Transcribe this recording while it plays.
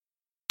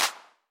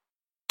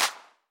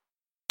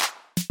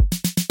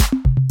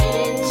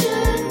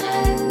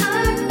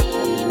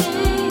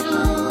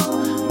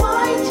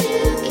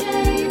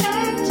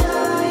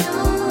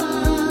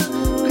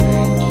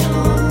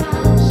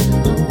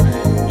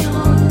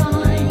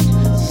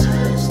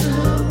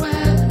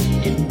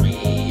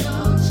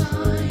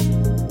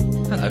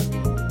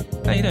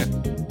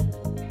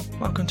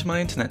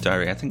my internet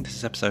diary. I think this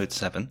is episode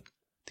 7.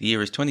 The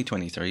year is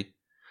 2023.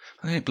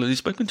 I ain't bloody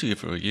spoken to you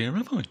for a year,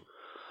 have I? I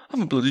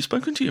haven't bloody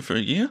spoken to you for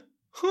a year.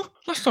 Huh?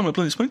 Last time I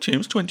bloody spoke to you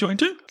was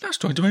 2022. That's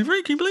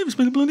 2023. Can you believe it's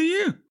been a bloody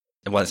year?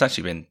 Well, it's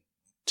actually been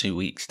 2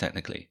 weeks,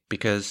 technically.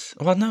 Because,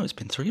 well, no, it's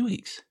been 3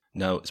 weeks.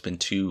 No, it's been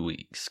 2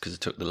 weeks. Because it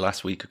took the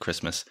last week of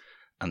Christmas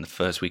and the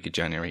first week of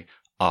January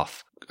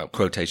off.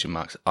 Quotation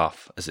marks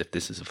off. As if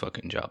this is a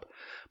fucking job.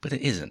 But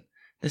it isn't.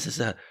 This is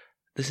a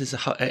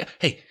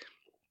hey,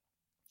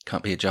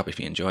 can't be a job if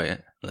you enjoy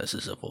it. This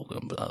is a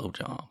fucking blow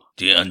job.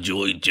 Do you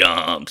enjoy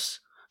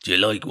jobs? Do you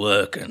like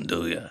working,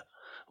 do you?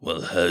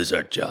 Well, here's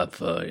our job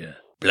for you.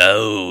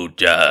 Blow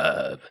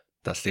job.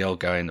 That's the old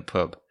guy in the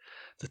pub.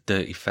 The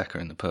dirty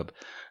fecker in the pub.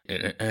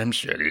 I'm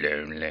so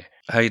lonely.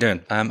 How you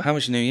doing? How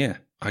was your New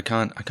Year? I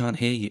can't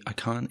hear you. I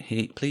can't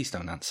hear you. Please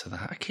don't answer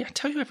that. I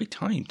tell you every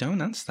time,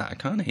 don't answer that. I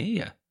can't hear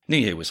you. New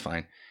Year was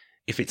fine.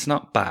 If it's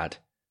not bad,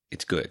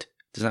 it's good.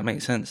 Does that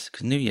make sense?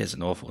 Because New Year's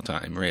an awful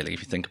time, really,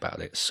 if you think about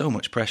it. So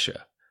much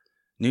pressure.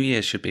 New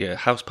Year should be a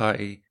house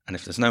party, and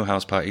if there's no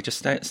house party, just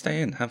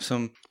stay in, have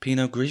some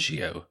Pinot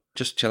Grigio.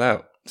 Just chill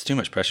out. It's too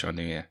much pressure on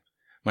New Year.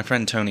 My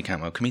friend Tony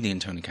Cantwell, comedian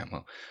Tony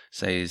Cantwell,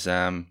 says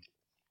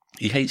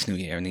he hates New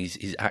Year, and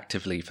he's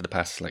actively, for the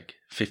past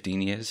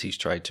 15 years, he's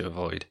tried to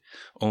avoid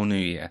all New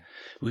Year.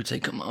 We would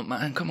say, come on,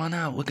 man, come on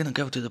out. We're going to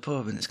go to the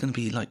pub, and it's going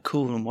to be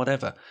cool and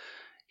whatever.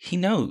 He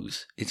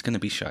knows it's going to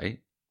be shite.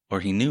 Or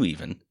he knew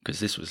even,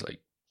 because this was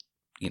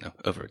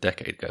over a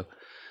decade ago.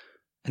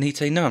 And he'd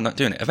say, no, I'm not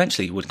doing it.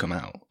 Eventually he would come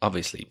out.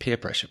 Obviously, peer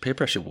pressure. Peer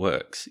pressure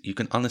works. You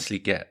can honestly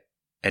get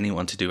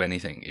anyone to do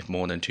anything if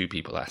more than 2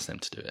 people ask them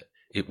to do it.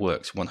 It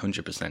works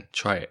 100%.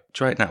 Try it.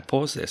 Try it now.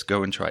 Pause this.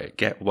 Go and try it.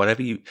 Get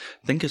whatever you...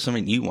 Think of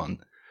something you want,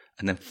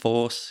 and then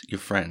force your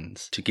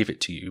friends to give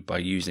it to you by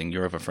using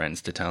your other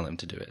friends to tell them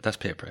to do it. That's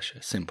peer pressure.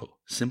 Simple.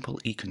 Simple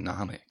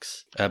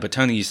economics. But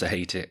Tony used to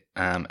hate it,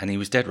 and he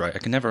was dead right. I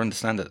could never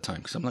understand at the time,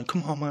 because I'm like,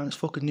 come on, man, it's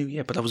fucking New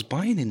Year. But I was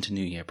buying into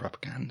New Year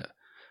propaganda,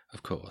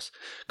 of course.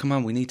 Come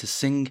on, we need to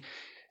sing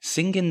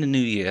in the New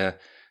Year,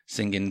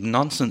 sing in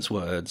nonsense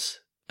words.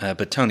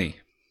 But Tony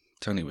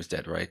was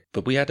dead right.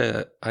 But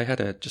I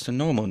had just a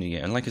normal New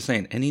Year. And like I was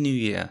saying, any New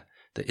Year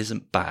that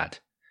isn't bad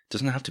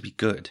doesn't have to be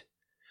good.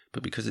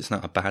 But because it's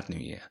not a bad New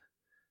Year,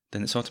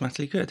 then it's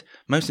automatically good.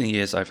 Most New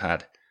Years I've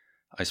had,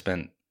 I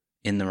spent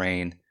in the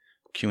rain,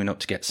 queuing up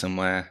to get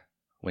somewhere.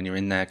 When you're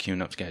in there,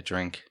 queuing up to get a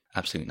drink,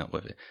 absolutely not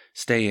worth it.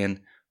 Stay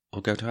in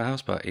or go to a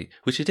house party,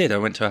 which I did. I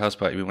went to a house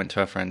party. We went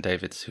to our friend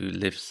David's, who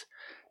lives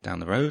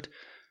down the road.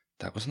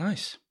 That was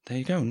nice. There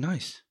you go,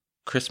 nice.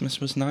 Christmas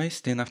was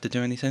nice, didn't have to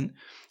do anything.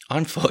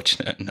 I'm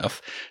fortunate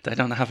enough that I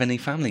don't have any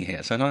family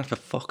here, so I don't have to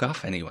fuck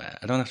off anywhere.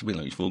 I don't have to be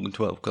like, it's fucking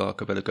 12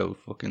 o'clock, I better go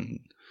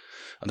fucking...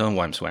 I don't know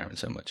why I'm swearing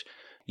so much.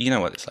 You know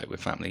what it's like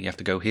with family. You have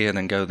to go here,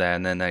 then go there,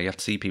 and then you have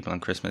to see people on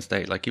Christmas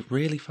Day. It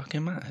really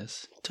fucking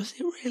matters. Does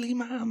it really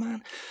matter,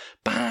 man?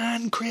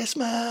 Ban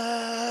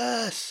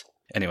Christmas!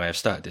 Anyway, I've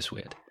started this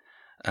weird.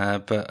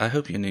 But I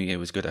hope your New Year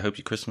was good. I hope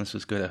your Christmas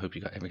was good. I hope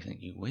you got everything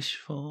you wish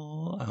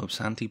for. I hope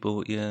Santa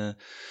bought you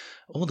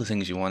all the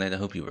things you wanted. I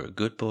hope you were a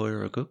good boy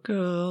or a good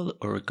girl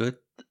or a good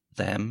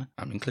them.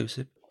 I'm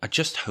inclusive. I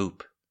just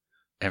hope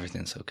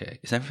everything's okay.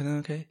 Is everything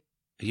okay?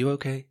 Are you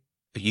okay?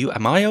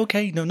 Am I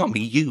okay? No, not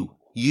me, you.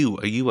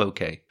 Are you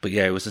okay? But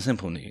yeah, it was a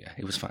simple New Year.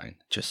 It was fine.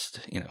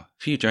 Just, a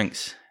few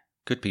drinks,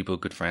 good people,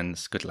 good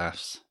friends, good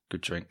laughs, good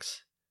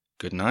drinks,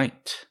 good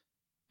night.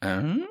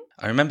 I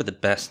remember the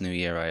best New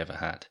Year I ever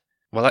had.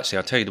 Well, actually,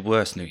 I'll tell you the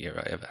worst New Year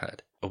I ever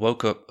had. I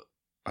woke up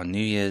on New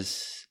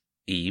Year's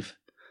Eve.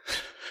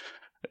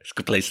 It's a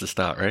good place to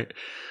start, right?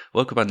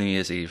 Woke up on New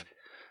Year's Eve,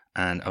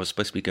 and I was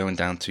supposed to be going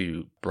down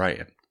to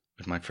Brighton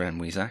with my friend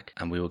Weezak,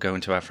 and we were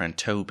going to our friend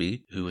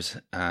Toby, who was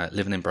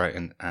living in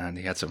Brighton, and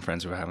he had some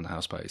friends who were having a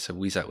house party. So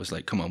Weezak was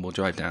like, come on, we'll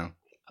drive down.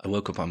 I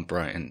woke up on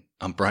Brighton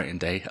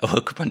Day. I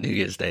woke up on New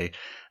Year's Day,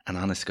 and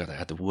honest to God, I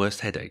had the worst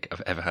headache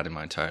I've ever had in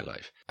my entire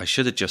life. I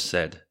should have just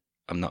said,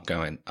 I'm not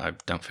going, I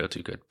don't feel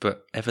too good.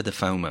 But ever the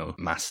FOMO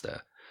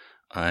master,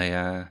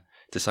 I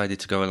decided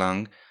to go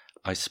along.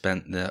 I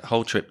spent the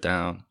whole trip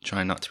down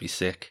trying not to be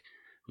sick.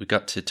 We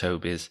got to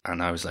Toby's,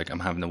 and I was like,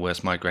 I'm having the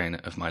worst migraine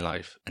of my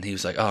life. And he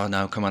was like, oh,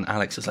 no, come on.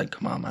 Alex was like,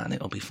 come on, man,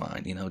 it'll be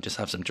fine. Just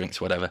have some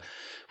drinks, whatever.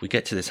 We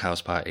get to this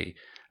house party,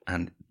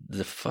 and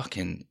the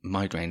fucking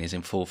migraine is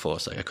in full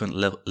force. I couldn't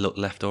look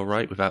left or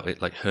right without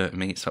it, hurting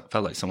me. It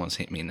felt like someone's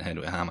hit me in the head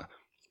with a hammer.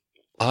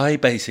 I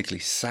basically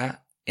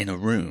sat in a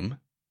room,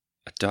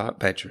 a dark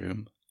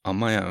bedroom, on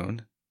my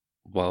own,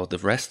 while the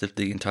rest of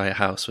the entire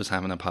house was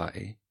having a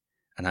party.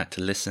 And I had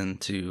to listen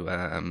to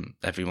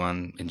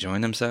everyone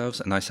enjoying themselves.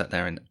 And I sat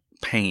there in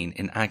pain,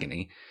 in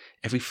agony.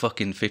 Every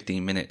fucking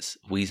 15 minutes,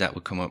 Weezak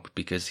would come up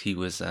because he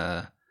was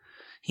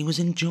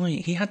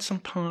enjoying. He had some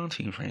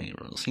party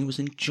favors. He was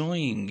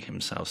enjoying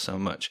himself so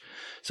much.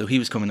 So he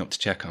was coming up to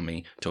check on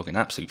me, talking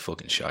absolute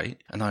fucking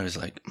shite. And I was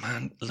like,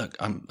 man, look,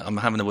 I'm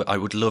having I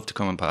would love to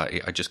come and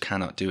party. I just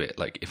cannot do it.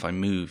 If I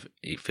move,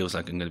 it feels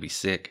like I'm going to be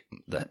sick.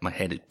 That my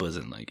head is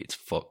buzzing. It's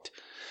fucked.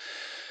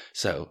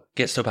 So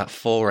gets to about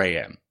 4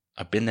 a.m.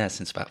 I've been there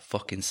since about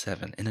fucking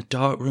 7 in a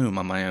dark room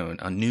on my own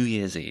on New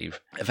Year's Eve.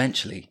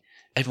 Eventually,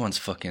 everyone's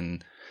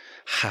fucking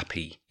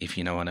happy, if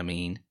you know what I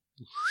mean.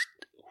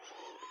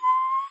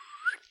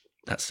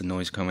 That's the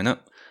noise coming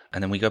up.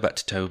 And then we go back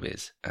to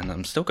Toby's, and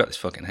I'm still got this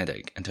fucking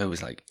headache. And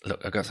Toby's like,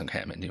 look, I got some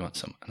ketamine. Do you want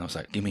some? And I was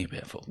like, give me a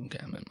bit of fucking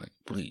ketamine, mate.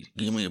 Please,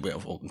 give me a bit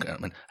of fucking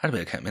ketamine. I had a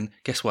bit of ketamine.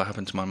 Guess what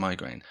happened to my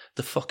migraine?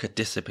 The fucker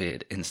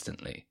disappeared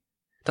instantly.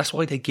 That's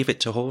why they give it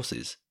to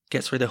horses.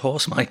 Gets rid of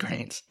horse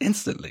migraines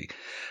instantly.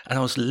 And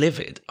I was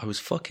livid. I was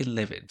fucking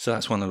livid. So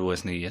that's one of the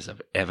worst New Year's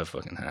I've ever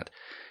fucking had.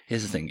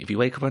 Here's the thing. If you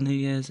wake up on New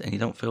Year's and you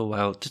don't feel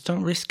well, just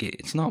don't risk it.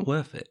 It's not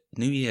worth it.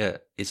 New Year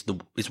is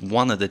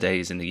one of the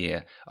days in the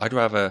year. I'd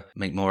rather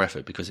make more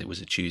effort because it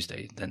was a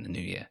Tuesday than the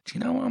New Year. Do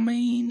you know what I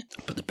mean?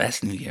 But the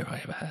best New Year I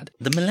ever had.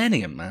 The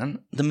Millennium, man.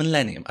 The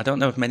Millennium. I don't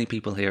know if many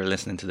people here are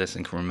listening to this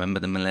and can remember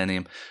the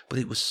Millennium, but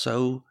it was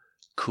so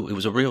cool. It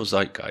was a real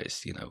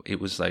zeitgeist, you know. It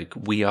was like,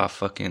 we are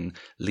fucking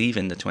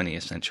leaving the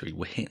 20th century.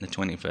 We're hitting the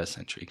 21st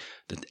century.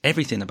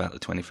 Everything about the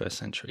 21st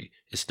century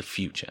is the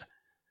future.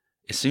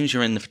 As soon as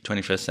you're in the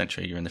 21st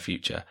century, you're in the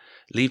future.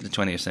 Leave the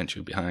 20th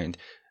century behind.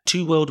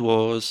 2 world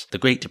wars, the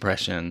Great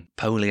Depression,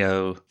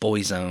 polio,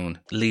 Boyzone.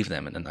 Leave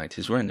them in the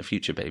 90s. We're in the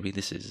future, baby.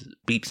 This is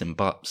beeps and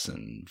bops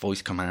and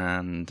voice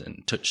command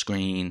and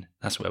touchscreen.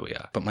 That's where we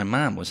are. But my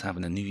mum was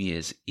having a New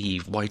Year's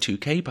Eve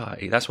Y2K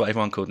party. That's what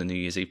everyone called the New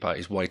Year's Eve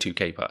parties,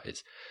 Y2K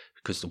parties.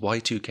 Because the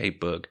Y2K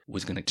bug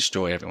was going to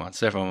destroy everyone.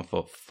 So everyone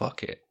thought,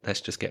 fuck it.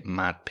 Let's just get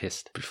mad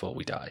pissed before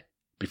we die.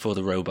 Before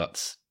the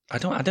robots. I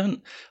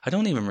don't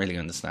even really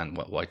understand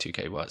what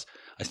Y2K was.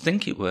 I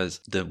think it was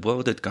the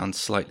world had gone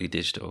slightly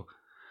digital,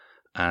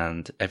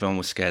 and everyone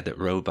was scared that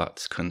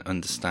robots couldn't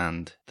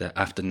understand that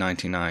after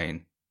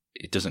 99,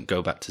 it doesn't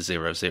go back to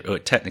 00. Or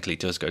it technically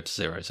does go to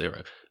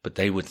 00, but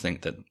they would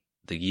think that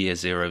the year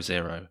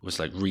 00 was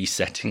like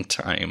resetting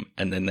time,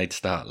 and then they'd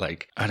start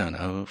like, I don't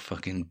know,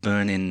 fucking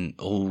burning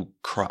all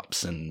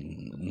crops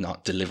and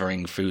not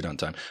delivering food on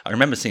time. I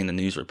remember seeing the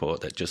news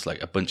report that just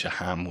like a bunch of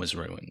ham was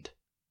ruined.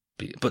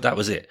 But that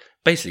was it.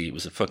 Basically, it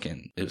was a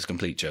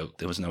complete joke.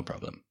 There was no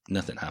problem.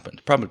 Nothing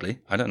happened. Probably.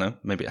 I don't know.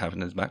 Maybe it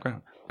happened in the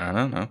background. I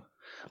don't know.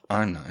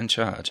 I'm not in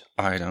charge.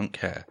 I don't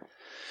care.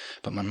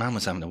 But my mum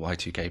was having a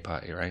Y2K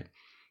party, right?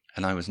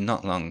 And I was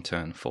not long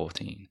turned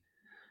 14.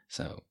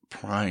 So,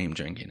 prime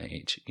drinking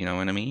age. You know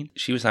what I mean?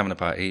 She was having a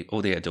party.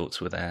 All the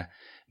adults were there.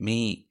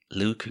 Me,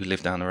 Luke, who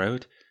lived down the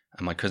road,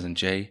 and my cousin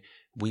Jay,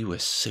 we were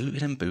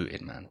suited and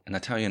booted, man. And I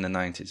tell you, in the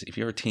 90s, if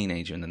you're a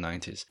teenager in the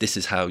 90s, this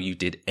is how you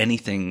did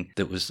anything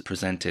that was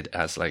presented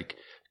as like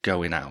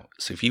going out.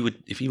 So if you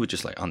were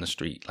just like on the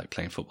street, like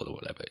playing football or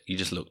whatever, you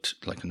just looked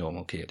like a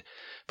normal kid.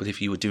 But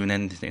if you were doing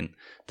anything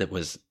that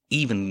was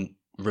even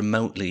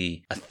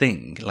remotely a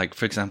thing, like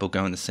for example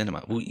going to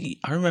cinema,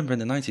 I remember in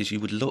the 90s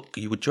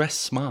you would dress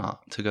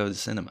smart to go to the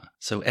cinema.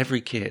 So every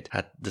kid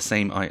had the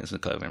same items of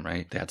clothing,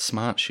 right? They had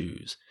smart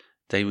shoes.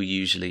 They were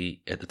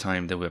usually, at the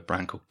time, there were a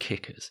brand called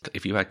Kickers.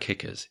 If you had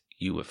Kickers,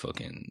 you were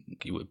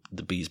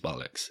the bee's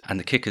bollocks. And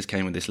the Kickers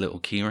came with this little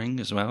keyring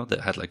as well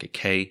that had like a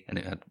K, and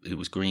it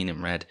was green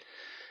and red.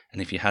 And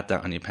if you had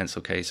that on your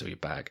pencil case or your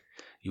bag,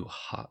 you were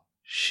hot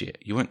shit.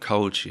 You weren't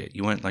cold shit.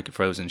 You weren't like a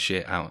frozen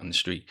shit out on the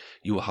street.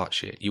 You were hot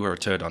shit. You were a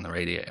turd on the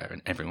radiator,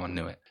 and everyone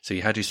knew it. So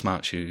you had your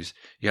smart shoes.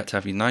 You had to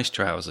have your nice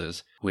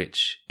trousers,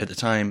 which at the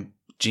time,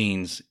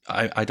 jeans,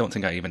 I don't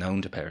think I even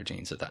owned a pair of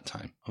jeans at that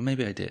time. Or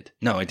maybe I did.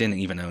 No, I didn't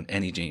even own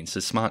any jeans. The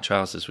smart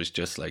trousers was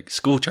just like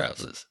school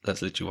trousers.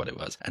 That's literally what it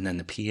was. And then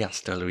the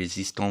pièce de la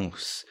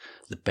résistance,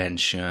 the Ben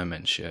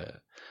Sherman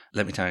shirt.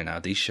 Let me tell you now,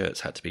 these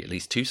shirts had to be at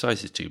least 2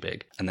 sizes too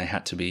big, and they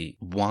had to be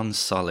one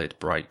solid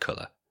bright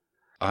colour.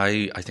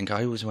 I think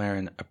I was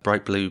wearing a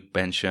bright blue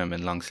Ben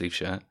Sherman long sleeve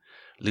shirt.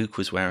 Luke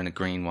was wearing a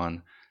green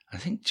one. I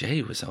think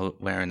Jay was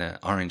wearing an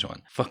orange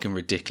one. Fucking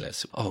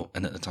ridiculous. Oh,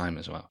 and at the time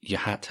as well, you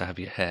had to have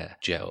your hair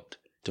gelled.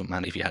 Don't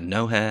matter if you had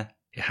no hair,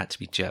 it had to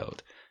be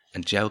gelled.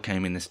 And gel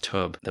came in this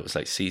tub that was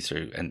like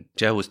see-through. And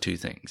gel was 2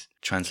 things,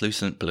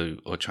 translucent blue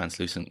or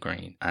translucent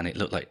green. And it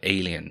looked like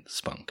alien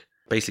spunk.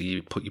 Basically,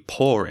 you put your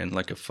paw in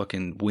like a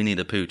fucking Winnie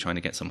the Pooh trying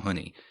to get some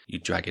honey. You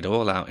drag it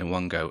all out in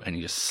one go and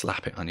you just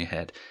slap it on your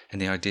head.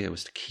 And the idea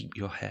was to keep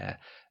your hair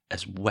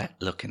as wet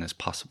looking as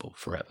possible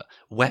forever.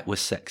 Wet was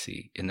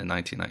sexy in the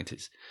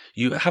 1990s.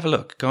 You have a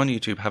look, go on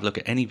YouTube, have a look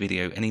at any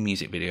video, any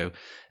music video.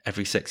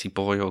 Every sexy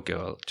boy or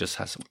girl just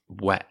has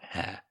wet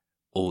hair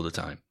all the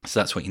time. So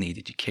that's what you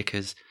needed. Your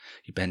Kickers,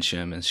 your Ben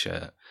Sherman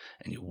shirt,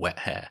 and your wet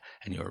hair,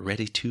 and you're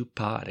ready to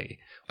party.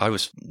 I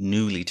was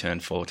newly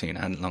turned 14,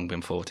 I hadn't long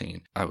been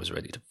 14. I was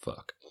ready to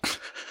fuck.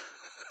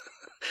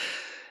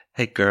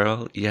 Hey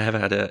girl, you ever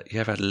had a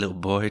little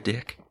boy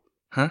dick?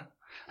 Huh?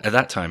 At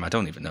that time, I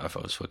don't even know if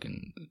I was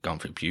fucking gone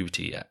through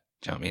puberty yet.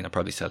 Do you know what I mean? I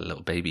probably said a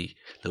little baby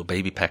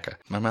pecker.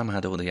 My mum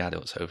had all the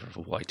adults over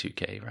for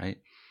Y2K, right?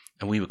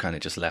 And we were kind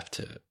of just left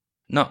to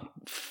not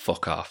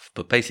fuck off,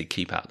 but basically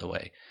keep out of the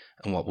way.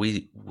 And what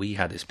we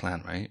had this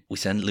plan, right? We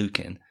sent Luke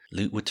in.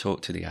 Luke would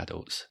talk to the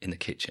adults in the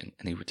kitchen,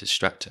 and he would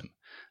distract them.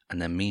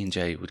 And then me and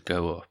Jay would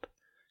go up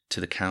to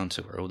the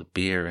counter where all the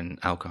beer and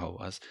alcohol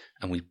was,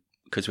 and we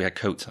because we had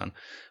coats on,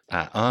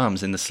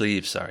 arms in the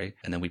sleeves, sorry.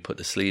 And then we put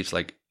the sleeves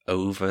like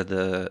over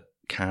the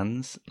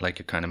cans, like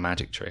a kind of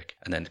magic trick,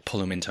 and then pull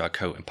them into our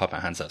coat and pop our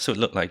hands out. So it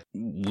looked like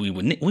we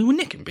were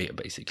nicking beer,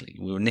 basically.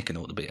 We were nicking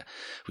all the beer.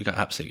 We got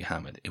absolutely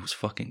hammered. It was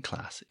fucking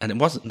class. And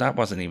that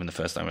wasn't even the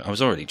first time. I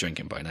was already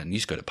drinking by then. You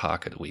used to go to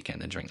Park at the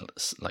weekend and drink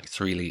like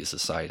 3 litres of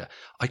cider.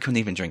 I couldn't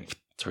even drink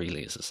 3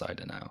 litres of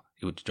cider now.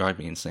 It would drive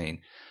me insane.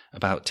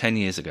 About 10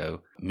 years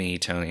ago, me,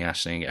 Tony,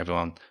 Ashling,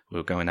 everyone, we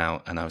were going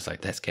out, and I was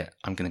like,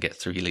 I'm going to get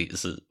 3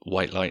 litres of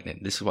White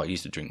Lightning. This is what I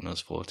used to drink when I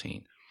was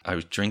 14. I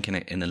was drinking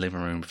it in the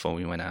living room before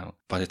we went out.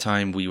 By the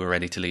time we were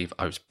ready to leave,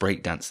 I was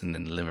breakdancing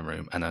in the living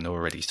room, and I'd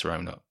already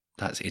thrown up.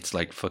 It's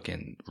like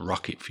fucking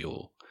rocket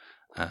fuel.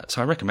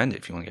 So I recommend it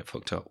if you want to get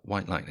fucked up.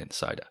 White Lightning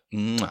cider.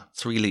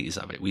 3 litres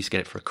of it. We used to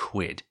get it for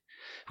 £1.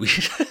 We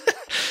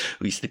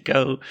used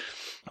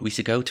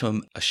to go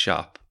to a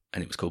shop,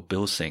 and it was called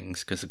Bill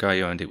Singh's, because the guy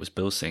who owned it was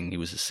Bill Singh. He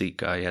was a Sikh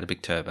guy. He had a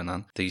big turban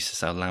on. They used to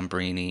sell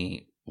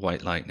Lambrini,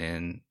 White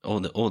Lightning,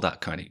 all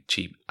that kind of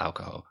cheap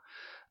alcohol,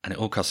 and it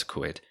all cost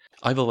 £1.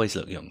 I've always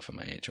looked young for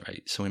my age,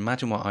 right? So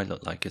imagine what I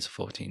look like as a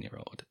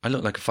 14-year-old. I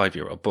look like a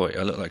 5-year-old boy.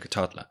 I look like a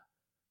toddler.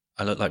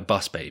 I look like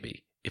Boss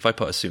Baby. If I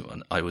put a suit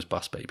on, I was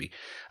Boss Baby.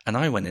 And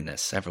I went in there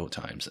several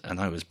times,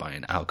 and I was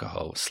buying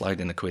alcohol,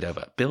 sliding the quid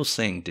over. Bill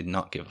Singh did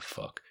not give a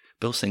fuck.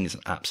 Bill Singh is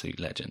an absolute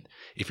legend.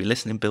 If you're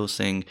listening, Bill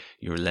Singh,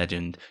 you're a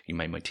legend. You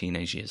made my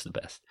teenage years the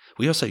best.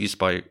 We also used to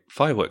buy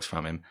fireworks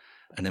from him,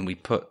 and then we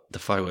put the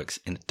fireworks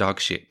in a dog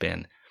shit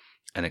bin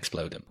and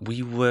explode them.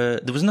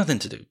 There was nothing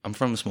to do. I'm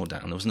from a small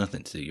town. There was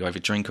nothing to do. You either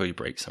drink or you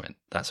break something.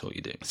 That's all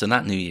you do. So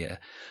that new year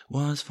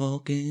was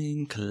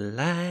fucking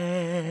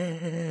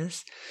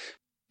class.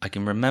 I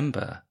can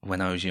remember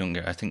when I was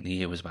younger, I think the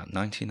year was about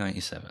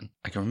 1997.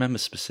 I can remember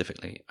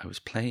specifically, I was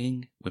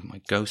playing with my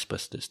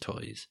Ghostbusters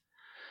toys.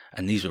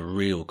 And these were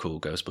real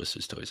cool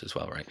Ghostbusters toys as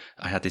well, right?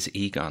 I had this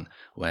Egon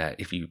where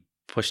if you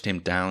pushed him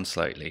down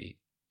slightly,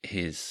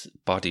 his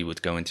body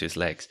would go into his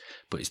legs,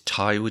 but his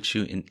tie would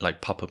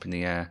pop up in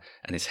the air,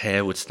 and his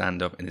hair would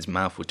stand up, and his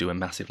mouth would do a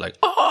massive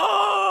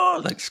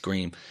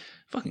scream.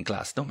 Fucking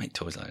class. Don't make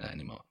toys like that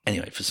anymore.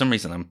 Anyway, for some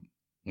reason,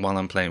 while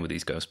I'm playing with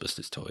these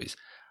Ghostbusters toys,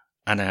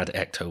 and I had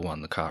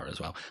Ecto-1, the car as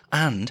well,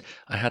 and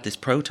I had this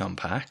proton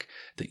pack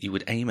that you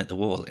would aim at the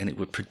wall, and it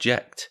would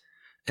project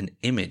an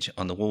image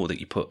on the wall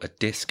that you put a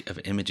disc of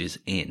images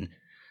in,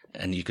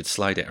 and you could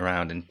slide it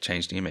around and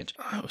change the image.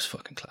 Oh, it was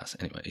fucking class.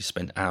 Anyway, you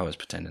spent hours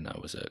pretending I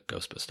was a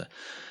Ghostbuster.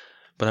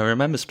 But I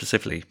remember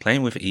specifically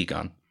playing with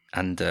Egon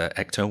and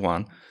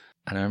Ecto-1,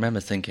 and I remember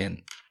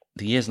thinking,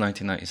 the year's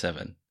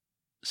 1997,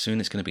 soon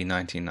it's going to be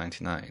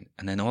 1999,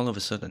 and then all of a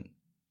sudden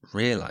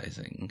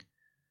realizing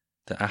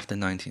that after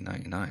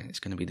 1999, it's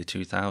going to be the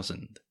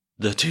 2000.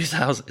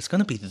 It's going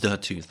to be the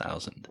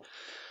 2000.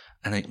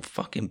 And it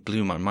fucking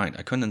blew my mind.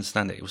 I couldn't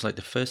understand it. It was like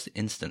the first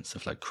instance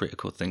of like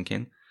critical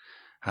thinking.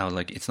 How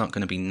like it's not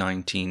going to be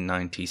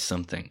 1990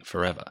 something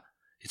forever.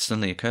 It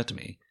suddenly occurred to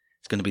me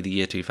it's going to be the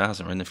year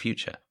 2000 or in the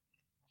future.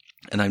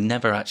 And I've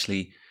never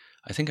actually,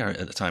 at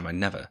the time I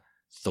never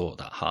thought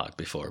that hard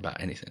before about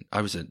anything.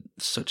 I was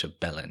such a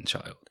bell-end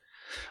child.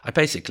 I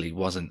basically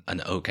wasn't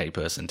an okay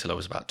person until I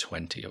was about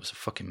 20. I was a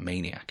fucking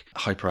maniac.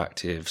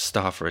 Hyperactive,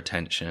 starved for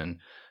attention,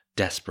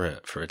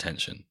 desperate for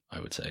attention, I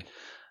would say.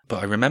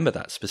 But I remember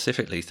that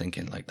specifically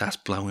thinking, like, that's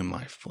blowing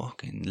my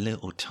fucking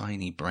little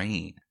tiny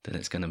brain that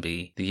it's going to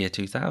be the year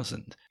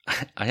 2000.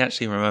 I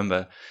actually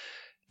remember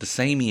the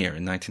same year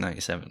in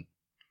 1997.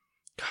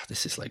 God,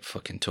 this is like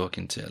fucking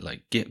talking to,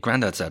 like,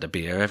 Grandad's had a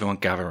beer, everyone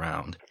gather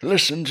around.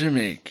 Listen to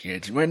me,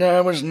 kids. When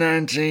I was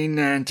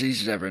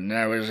 1997,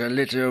 I was a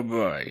little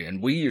boy,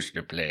 and we used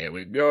to play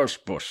with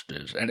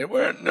Ghostbusters, and it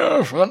weren't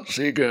no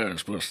fancy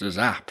Ghostbusters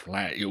app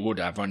like you would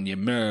have on your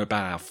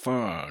mobile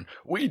phone.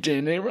 We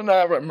didn't even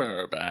have a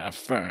mobile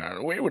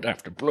phone. We would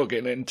have to plug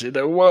it into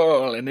the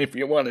wall, and if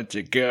you wanted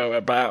to go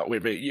about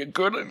with it, you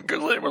couldn't,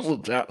 because it was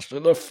attached to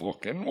the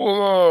fucking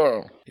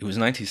wall. It was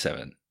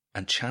 97,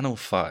 and Channel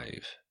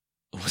 5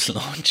 was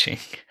launching.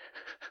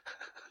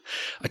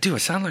 I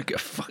sound like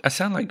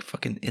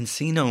fucking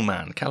Encino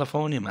Man,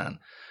 California Man,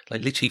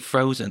 like literally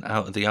frozen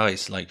out of the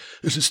ice. Like,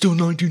 is it still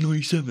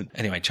 1997?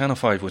 Anyway, Channel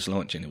 5 was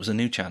launching. It was a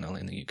new channel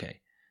in the UK,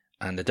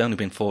 and there'd only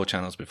been 4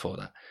 channels before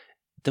that.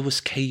 There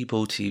was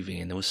cable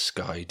TV and there was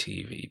Sky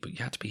TV, but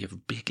you had to be a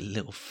big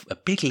little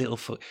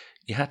foot.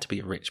 You had to be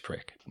a rich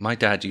prick. My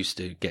dad used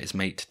to get his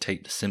mate to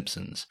take The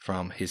Simpsons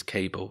from his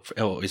cable.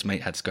 His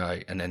mate had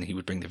Sky, and then he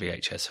would bring the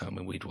VHS home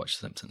and we'd watch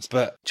The Simpsons.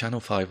 But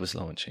Channel 5 was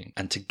launching,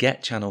 and to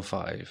get Channel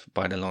 5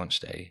 by the launch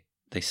day,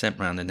 they sent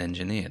round an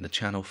engineer, the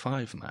Channel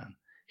 5 man.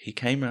 He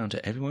came round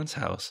to everyone's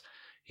house.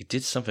 He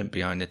did something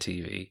behind the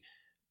TV.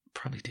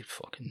 Probably did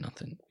fucking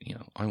nothing.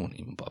 I wouldn't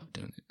even bother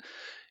doing it.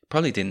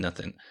 Probably did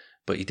nothing.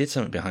 But he did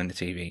something behind the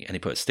TV, and he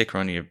put a sticker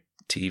on your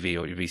TV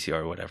or your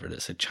VCR or whatever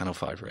that said Channel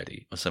 5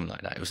 ready or something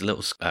like that. It was a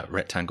little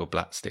rectangle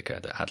black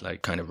sticker that had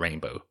like kind of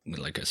rainbow,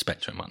 like a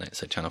spectrum on it. It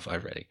said Channel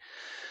 5 ready.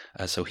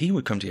 So he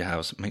would come to your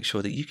house, make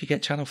sure that you could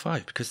get Channel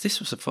 5, because this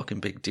was a fucking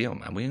big deal,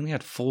 man. We only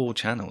had 4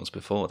 channels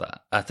before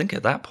that. I think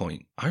at that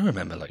point, I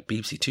remember like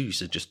BBC Two used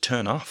to just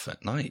turn off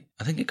at night.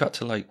 I think it got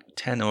to like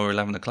 10 or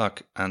 11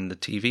 o'clock and the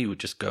TV would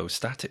just go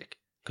static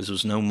because there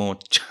was no more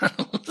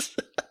channels.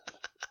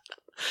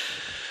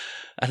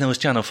 And there was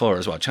Channel 4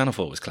 as well. Channel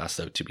 4 was class,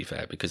 though, to be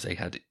fair, because they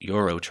had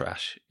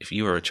Eurotrash. If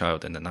you were a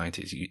child in the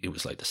 90s, it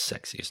was like the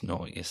sexiest,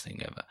 naughtiest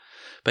thing ever.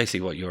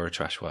 Basically, what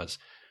Eurotrash was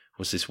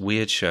this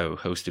weird show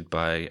hosted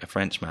by a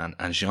Frenchman,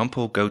 and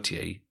Jean-Paul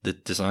Gaultier, the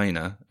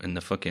designer and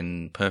the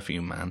fucking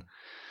perfume man.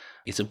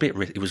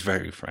 It was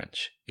very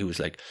French. It was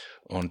like,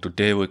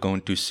 today we're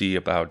going to see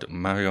about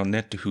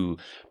Marionette who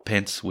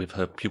paints with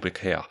her pubic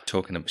hair.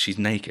 She's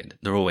naked.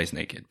 They're always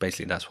naked.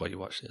 Basically, that's why you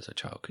watched it as a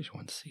child, because you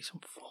want to see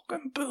some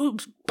fucking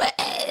boobs.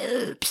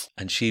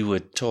 And she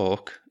would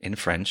talk in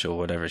French or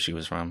whatever she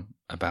was from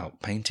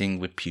about painting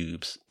with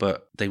pubes,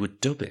 but they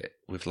would dub it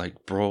with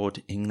like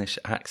broad English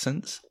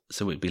accents.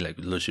 So it'd be like,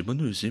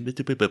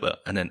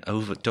 and then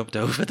dubbed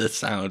over the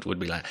sound would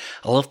be like,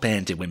 I love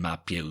painting with my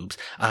pubes.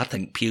 I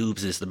think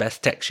pubes is the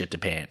best texture to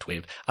paint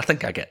with. I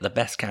think I get the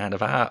best kind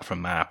of art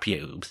from my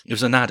pubes. It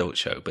was an adult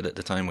show, but at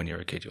the time when you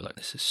were a kid, you were like,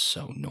 this is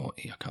so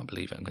naughty. I can't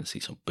believe it. I'm going to see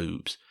some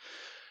boobs.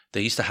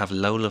 They used to have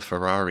Lola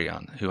Ferrari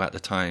on, who at the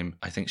time,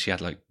 I think she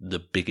had like the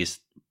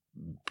biggest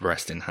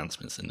breast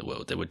enhancements in the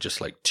world. They were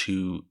just like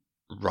 2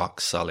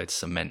 rock solid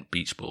cement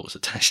beach balls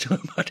attached to her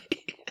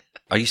body.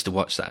 I used to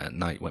watch that at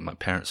night when my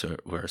parents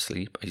were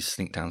asleep. I used to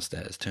sneak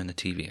downstairs, turn the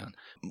TV on,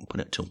 put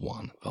it to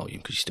 1 volume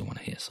because you still want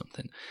to hear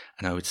something.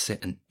 And I would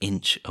sit an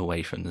inch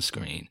away from the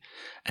screen.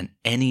 And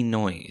any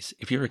noise,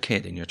 if you're a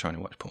kid and you're trying to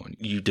watch porn,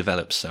 you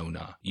develop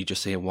sonar. You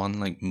just hear one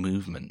like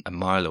movement a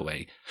mile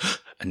away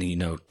and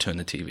then turn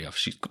the TV off.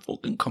 She's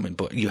fucking coming.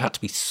 But you had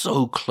to be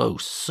so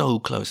close.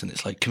 And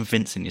it's like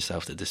convincing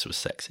yourself that this was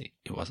sexy.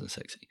 It wasn't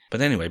sexy. But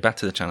anyway, back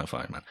to the Channel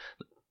 5 man.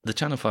 The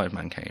Channel 5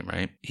 man came,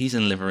 right? He's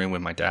in the living room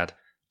with my dad.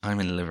 I'm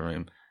in the living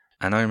room,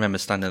 and I remember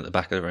standing at the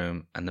back of the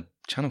room, and the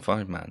Channel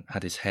 5 man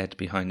had his head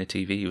behind the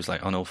TV. He was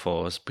like on all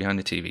fours behind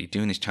the TV,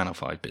 doing his Channel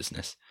 5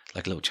 business,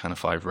 like a little Channel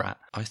 5 rat.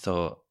 I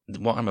thought,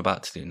 what I'm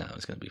about to do now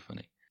is going to be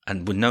funny.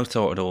 And with no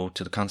thought at all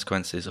to the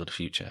consequences or the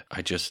future,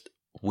 I just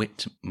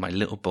whipped my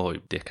little boy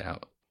dick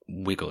out,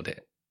 wiggled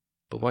it.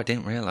 But what I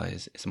didn't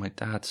realise is my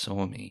dad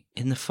saw me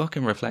in the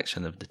fucking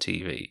reflection of the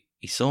TV.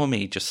 He saw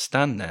me just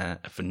stand there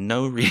and for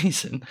no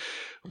reason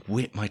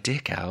whip my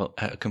dick out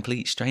at a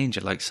complete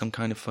stranger like some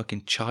kind of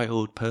fucking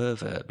child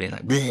pervert being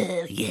like,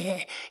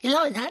 yeah, you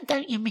like that,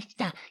 don't you,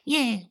 mister?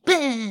 Yeah,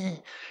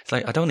 bleh. It's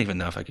like, I don't even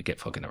know if I could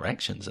get fucking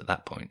erections at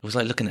that point. It was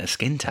like looking at a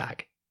skin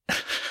tag.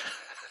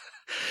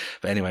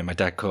 But anyway, my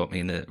dad caught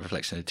me in the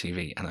reflection of the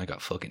TV and I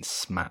got fucking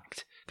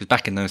smacked. Because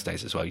back in those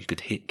days as well, you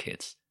could hit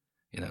kids.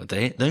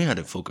 They had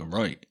it fucking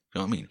right.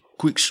 You know what I mean?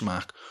 Quick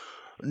smack.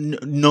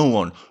 No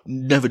one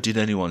never did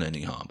anyone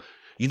any harm.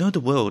 The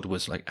world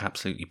was like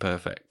absolutely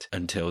perfect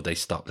until they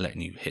stopped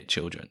letting you hit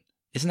children.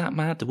 Isn't that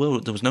mad? The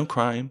world, there was no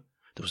crime,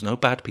 there was no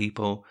bad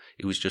people.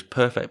 It was just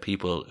perfect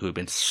people who had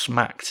been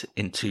smacked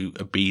into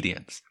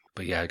obedience.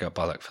 But yeah, I got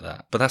bollocked for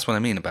that. But that's what I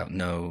mean about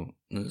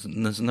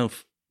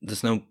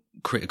there's no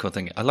critical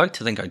thing. I like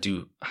to think I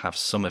do have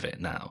some of it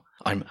now.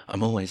 I'm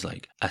always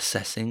like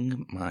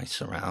assessing my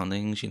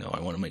surroundings.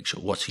 I want to make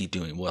sure, what's he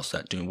doing? What's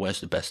that doing?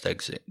 Where's the best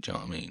exit? Do you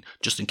know what I mean?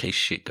 Just in case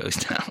shit goes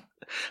down.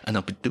 And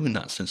I've been doing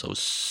that since I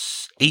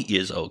was 8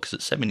 years old, because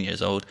at 7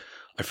 years old,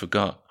 I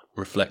forgot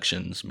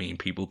reflections mean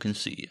people can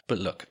see you. But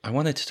look, I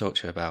wanted to talk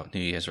to you about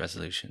New Year's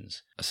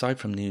resolutions. Aside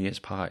from New Year's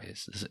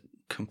parties, there's a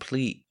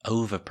complete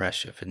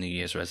overpressure for New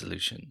Year's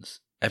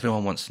resolutions.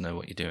 Everyone wants to know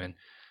what you're doing.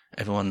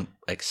 Everyone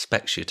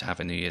expects you to have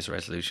a New Year's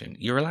resolution.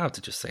 You're allowed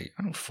to just say,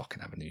 I don't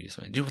fucking have a New Year's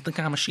resolution. Do you think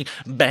I'm a sheep?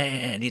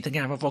 Bad. You think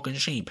I'm a fucking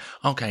sheep?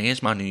 Okay,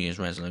 here's my New Year's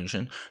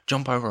resolution.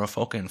 Jump over a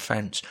fucking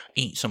fence.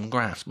 Eat some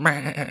grass.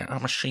 Bad.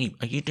 I'm a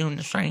sheep. Are you doing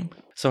the same?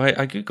 So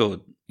I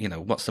Googled,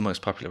 what's the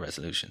most popular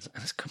resolutions?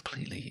 And it's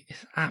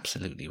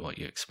absolutely what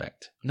you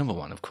expect. Number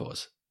 1, of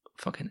course,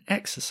 fucking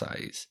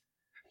exercise.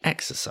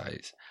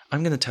 Exercise.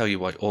 I'm going to tell you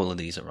why all of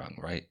these are wrong,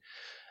 right?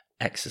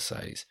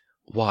 Exercise.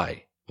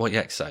 Why? What are you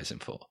exercising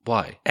for?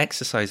 Why?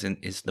 Exercising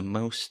is the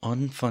most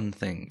unfun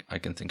thing I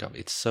can think of.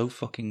 It's so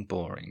fucking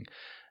boring.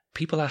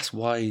 People ask,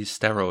 why is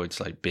steroids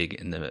like big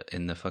in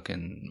the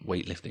fucking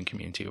weightlifting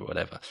community or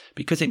whatever?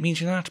 Because it means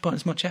you don't have to put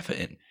as much effort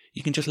in.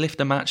 You can just lift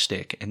a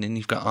matchstick and then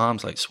you've got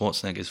arms like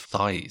Schwarzenegger's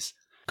thighs.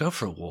 Go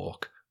for a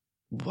walk.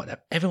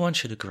 Whatever. Everyone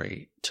should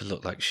agree to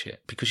look like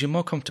shit because you're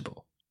more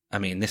comfortable. I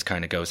mean, this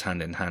kind of goes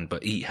hand in hand,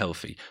 but eat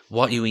healthy.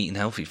 What are you eating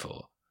healthy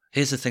for?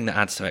 Here's the thing that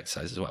adds to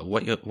exercise as well.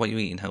 What you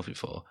eating healthy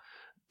for?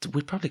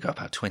 We've probably got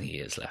about 20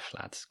 years left,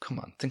 lads. Come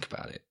on, think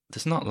about it.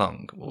 There's not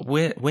long.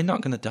 We're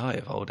not going to die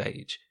of old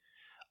age.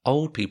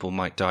 Old people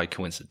might die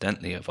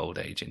coincidentally of old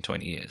age in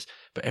 20 years,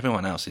 but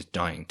everyone else is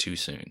dying too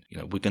soon.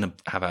 We're going to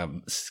have our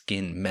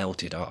skin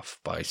melted off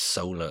by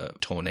solar,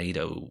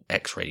 tornado,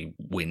 X-ray,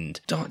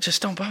 wind. Don't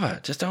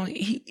bother. Just don't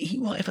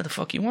eat whatever the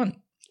fuck you want.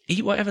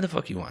 Eat whatever the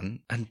fuck you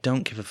want and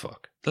don't give a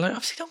fuck. Like,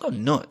 obviously, don't go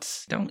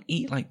nuts. Don't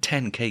eat like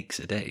 10 cakes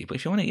a day. But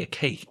if you want to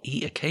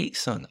eat a cake,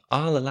 son.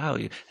 I'll allow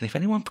you. And if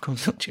anyone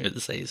comes up to you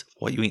and says,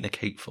 what are you eating a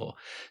cake for?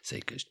 Say,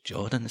 because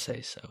Jordan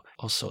says so.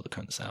 I'll sort the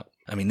cunts out.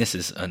 I mean, this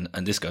is, and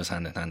this goes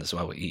hand in hand as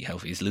well with eat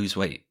healthy, is lose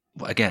weight.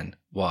 But again,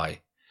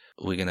 why?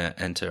 We're going to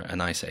enter an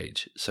ice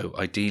age. So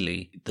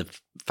ideally, the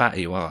fatter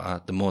you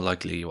are, the more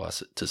likely you are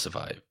to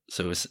survive.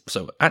 So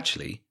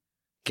actually,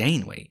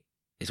 gain weight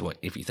is what,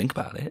 if you think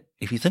about it,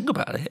 if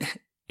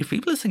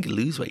people are thinking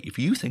lose weight, if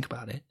you think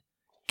about it,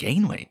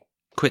 gain weight.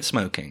 Quit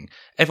smoking.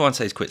 Everyone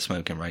says quit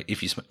smoking, right?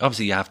 If you smoke,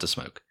 obviously you have to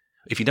smoke.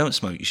 If you don't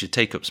smoke, you should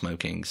take up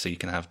smoking so you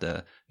can have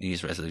the New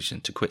Year's resolution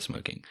to quit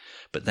smoking.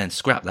 But then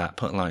scrap that,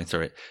 put a line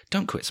through it.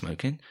 Don't quit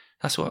smoking.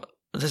 That's what,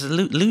 there's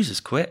losers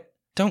quit.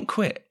 Don't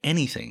quit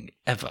anything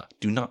ever.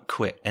 Do not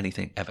quit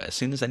anything ever. As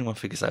soon as anyone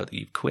figures out that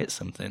you've quit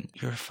something,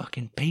 you're a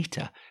fucking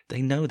beta.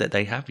 They know that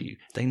they have you.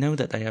 They know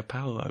that they have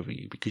power over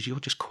you because you'll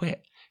just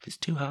quit. If it's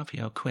too hard for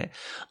you, I'll quit.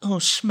 Oh,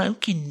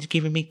 smoking's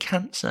giving me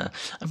cancer.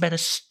 I better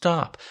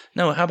stop.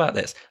 No, how about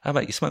this? How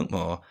about you smoke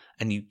more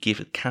and you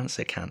give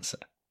cancer?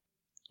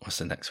 What's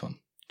the next one?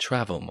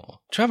 Travel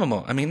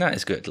more. I mean, that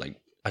is good. Like,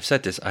 I've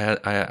said this. I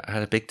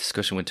had a big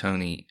discussion with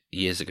Tony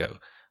years ago.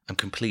 I'm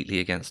completely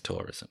against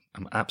tourism.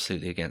 I'm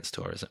absolutely against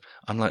tourism.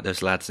 I'm like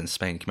those lads in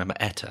Spain. Can you remember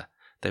ETA?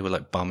 They were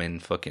like bombing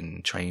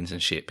fucking trains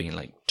and shit, being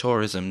like,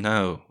 tourism,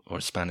 no. Or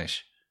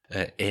Spanish,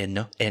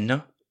 no.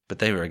 But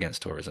they were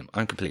against tourism.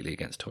 I'm completely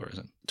against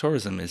tourism.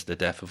 Tourism is the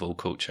death of all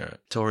culture.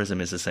 Tourism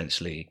is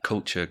essentially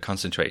culture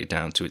concentrated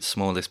down to its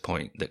smallest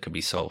point that can be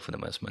sold for the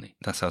most money.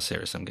 That's how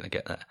serious I'm going to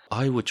get there.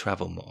 I would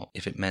travel more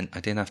if it meant I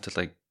didn't have to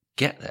like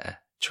get there.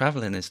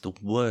 Traveling is the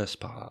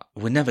worst part.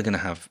 We're never going to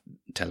have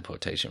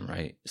teleportation,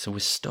 right? So we're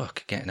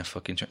stuck getting a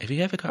fucking train. Have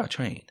you ever got a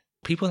train?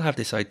 People have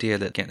this idea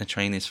that getting a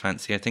train is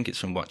fancy. I think it's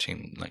from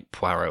watching like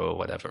Poirot or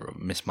whatever, or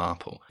Miss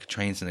Marple. A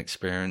train's an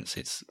experience.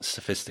 It's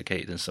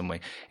sophisticated in some way.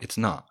 It's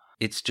not.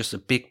 It's just a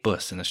big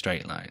bus in a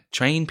straight line.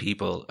 Train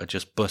people are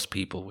just bus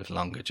people with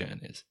longer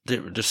journeys.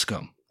 They're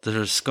scum.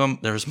 They're scum.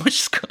 They're as much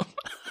scum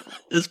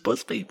as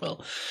bus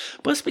people.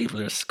 Bus people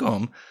are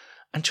scum.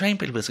 And train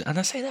people are scum. And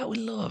I say that with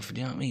love,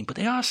 you know what I mean? But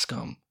they are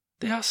scum.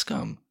 They are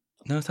scum.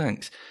 No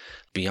thanks.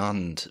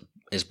 Beyond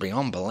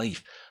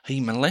belief.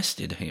 He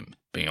molested him.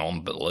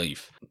 Beyond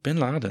belief. Bin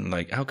Laden,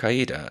 like Al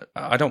Qaeda.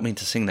 I don't mean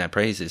to sing their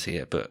praises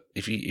here, but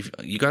if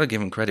you got to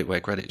give them credit where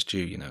credit's due,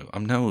 you know.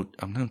 I'm no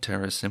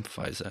terrorist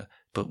sympathizer,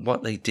 but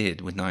what they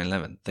did with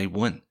 9/11, they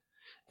won.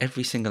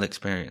 Every single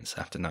experience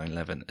after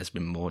 9/11 has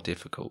been more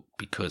difficult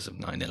because of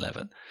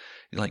 9/11.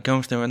 Like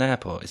going through an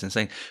airport is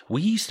insane.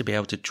 We used to be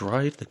able to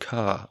drive the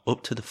car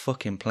up to the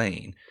fucking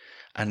plane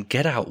and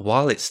get out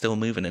while it's still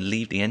moving and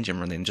leave the engine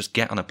running and just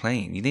get on a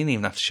plane. You didn't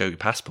even have to show your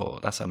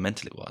passport. That's how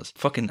mental it was.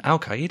 Fucking Al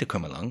Qaeda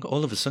come along.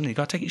 All of a sudden you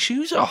got to take your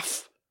shoes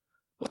off.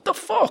 What the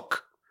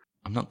fuck?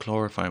 I'm not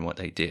glorifying what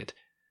they did,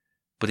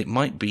 but it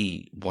might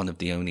be one of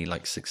the only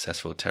like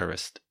successful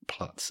terrorist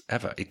plots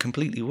ever. It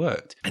completely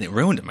worked and it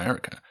ruined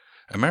America.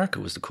 America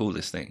was the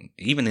coolest thing.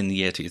 Even in the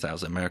year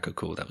 2000, America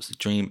cool. That was the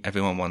dream.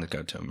 Everyone wanted to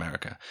go to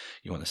America.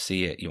 You want to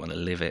see it. You want to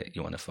live it.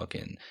 You want to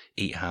fucking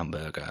eat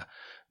hamburger,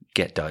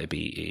 get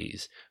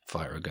diabetes,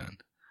 fire a gun.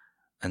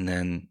 And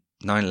then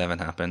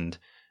 9/11 happened.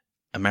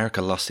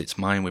 America lost its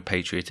mind with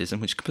patriotism,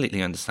 which is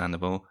completely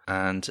understandable.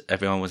 And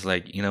everyone was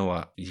like, you know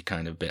what? You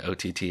kind of a bit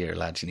OTT here,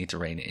 lads. You need to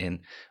rein it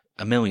in.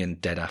 1 million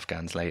dead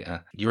Afghans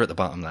later. You're at the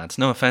bottom, lads.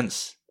 No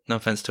offense. No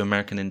offense to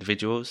American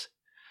individuals.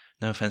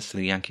 No offense to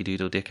the Yankee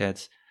Doodle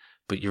dickheads.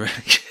 But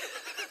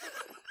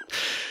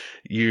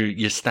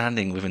you're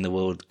standing within the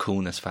world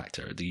coolness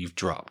factor that you've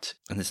dropped.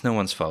 And it's no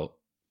one's fault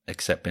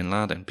except Bin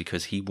Laden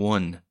because he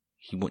won.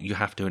 You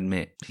have to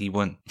admit, he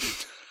won.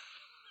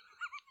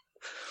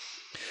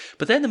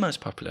 But they're the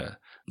most popular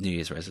New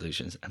Year's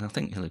resolutions, and I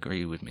think you'll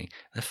agree with me.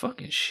 They're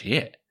fucking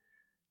shit.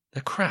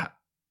 They're crap.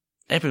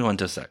 Everyone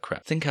does that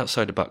crap. Think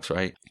outside the box,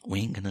 right? We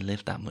ain't going to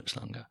live that much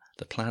longer.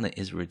 The planet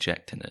is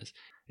rejecting us.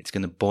 It's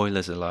going to boil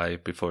us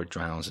alive before it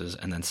drowns us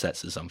and then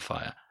sets us on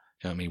fire.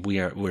 You know what I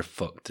mean? We're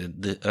fucked.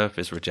 The Earth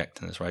is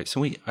rejecting us, right?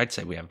 So I'd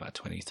say we have about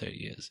 20, 30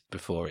 years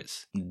before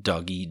it's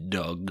dog eat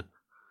dog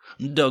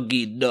New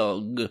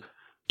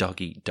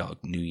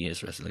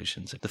Year's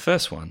resolutions. The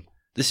first one,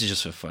 this is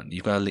just for fun.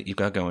 You've got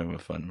to go in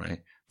with fun,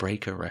 right?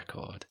 Break a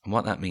record. And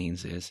what that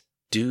means is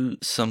do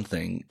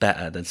something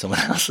better than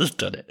someone else has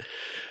done it.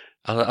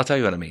 I'll tell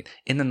you what I mean.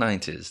 In the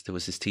 90s, there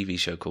was this TV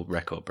show called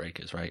Record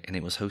Breakers, right? And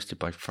it was hosted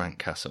by Frank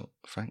Castle.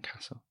 Frank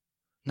Castle?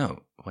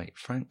 No, wait,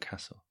 Frank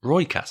Castle.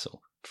 Roy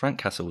Castle. Frank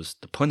Castle was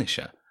the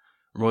Punisher.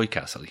 Roy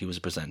Castle, he was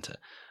a presenter.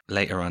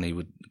 Later on, he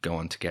would go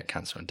on to get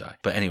cancer and die.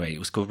 But anyway, it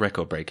was called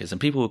Record Breakers. And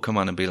people would come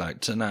on and be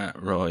like,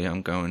 tonight, Roy,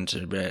 I'm going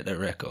to break the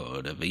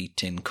record of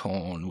eating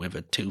corn with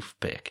a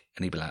toothpick.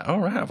 And he'd be like,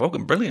 all right,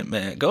 fucking brilliant,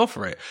 mate, go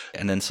for it.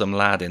 And then some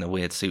lad in a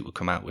weird suit would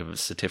come out with a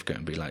certificate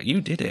and be like,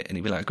 you did it. And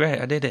he'd be like, great,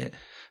 I did it.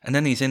 And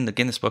then he's in the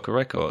Guinness Book of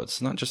Records.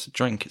 It's not just a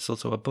drink, it's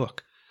also a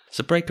book.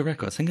 So break a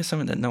record. Think of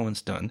something that no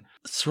one's done.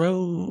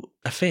 Throw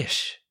a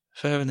fish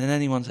further than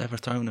anyone's ever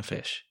thrown a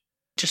fish.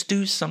 Just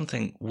do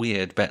something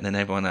weird better than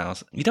everyone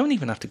else. You don't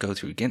even have to go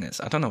through Guinness.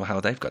 I don't know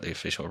how they've got the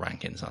official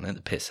rankings on it, the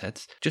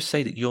pissheads. Just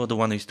say that you're the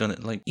one who's done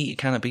it, like eat a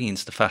can of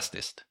beans the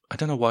fastest. I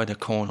don't know why they're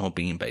corn or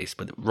bean based,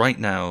 but right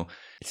now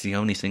it's the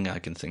only thing I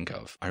can think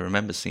of. I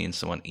remember seeing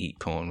someone eat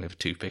corn with a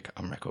toothpick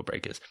on Record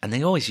Breakers, and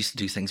they always used to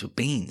do things with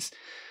beans.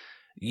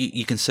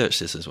 You can search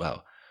this as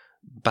well.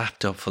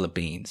 Bathtub full of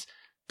beans.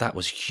 That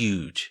was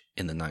huge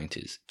in the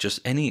 90s. Just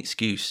any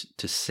excuse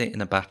to sit in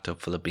a bathtub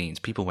full of beans.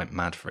 People went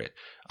mad for it.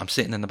 I'm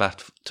sitting in the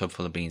bathtub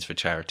full of beans for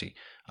charity.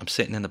 I'm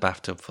sitting in the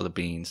bathtub full of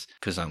beans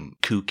because I'm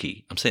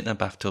kooky. I'm sitting in a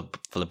bathtub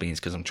full of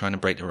beans because I'm trying to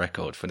break the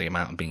record for the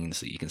amount of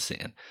beans that you can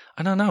sit in.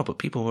 I don't know, but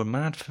people were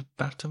mad for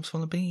bathtubs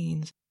full of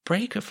beans.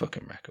 Break a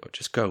fucking record.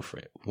 Just go for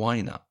it.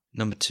 Why not?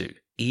 Number 2,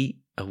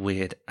 eat a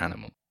weird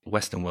animal.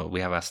 Western world,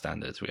 we have our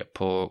standards. We have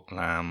pork,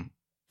 lamb,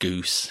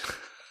 goose.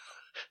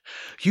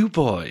 You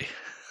boy.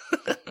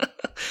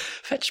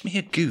 Fetch me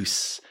a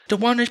goose. The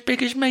one as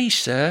big as me,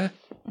 sir.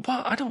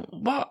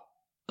 What?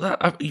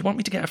 You want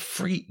me to get a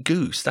free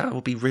goose? That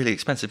would be really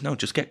expensive. No,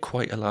 just get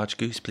quite a large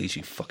goose, please,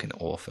 you fucking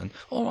orphan.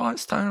 All right,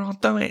 Stan, I'll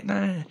do it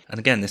now. And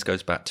again, this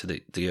goes back to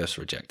the Earth's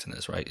rejecting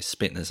us, right? It's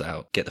spitting us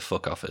out. Get the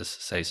fuck off us,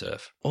 says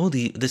Earth.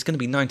 There's going to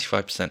be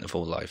 95% of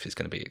all life is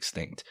going to be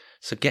extinct.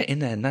 So get in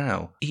there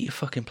now. Eat a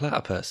fucking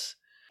platypus.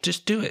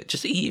 Just do it.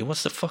 Just eat it.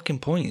 What's the fucking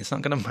point? It's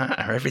not going to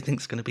matter.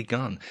 Everything's going to be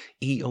gone.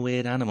 Eat a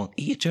weird animal.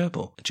 Eat a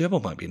gerbil. A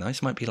gerbil might be nice.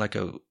 It might be like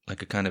a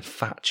kind of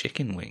fat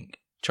chicken wing.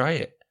 Try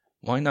it.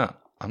 Why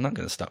not? I'm not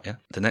going to stop you.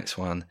 The next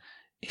one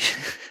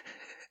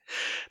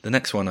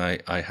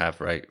I have,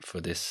 right, for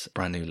this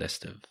brand new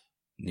list of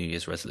New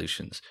Year's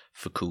resolutions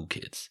for cool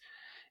kids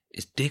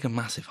is dig a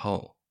massive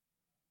hole.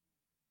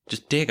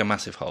 Just dig a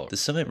massive hole. There's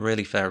something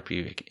really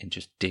therapeutic in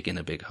just digging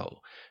a big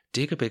hole.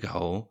 Dig a big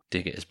hole,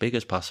 dig it as big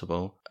as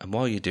possible, and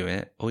while you do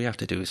it, all you have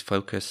to do is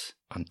focus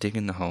on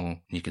digging the hole, and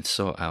you can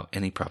sort out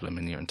any problem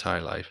in your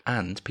entire life.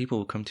 And people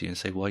will come to you and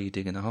say, why are you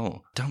digging a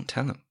hole? Don't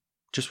tell them.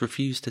 Just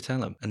refuse to tell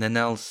them. And then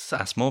they'll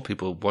ask more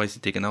people, why is he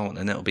digging a hole?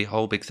 And it'll be a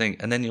whole big thing.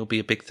 And then you'll be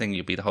a big thing.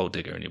 You'll be the hole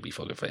digger and you'll be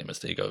fucking famous.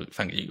 There you go.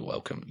 Thank you. You're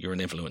welcome. You're an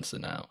influencer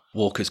now.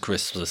 Walker's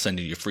Crisps are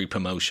sending you free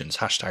promotions.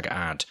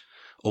 #ad.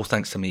 All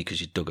thanks to me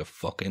because you dug a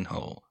fucking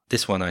hole.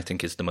 This one I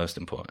think is the most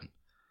important.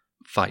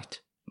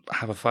 Fight.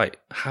 Have a fight.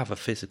 Have a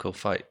physical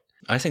fight.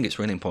 I think it's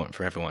really important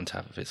for everyone to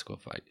have a physical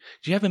fight.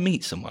 Do you ever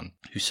meet someone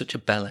who's such a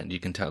bellend you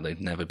can tell they've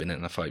never been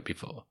in a fight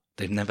before?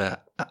 They've never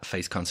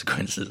faced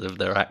consequences of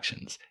their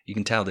actions. You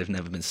can tell they've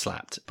never been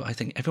slapped. But I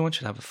think everyone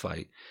should have a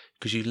fight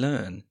because you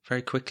learn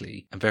very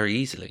quickly and very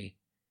easily.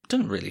 It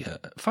doesn't really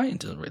hurt. Fighting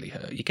doesn't really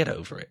hurt. You get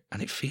over it.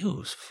 And it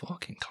feels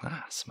fucking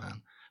class,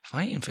 man.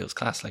 Fighting feels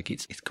class. Like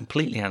it's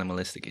completely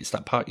animalistic. It's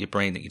that part of your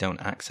brain that you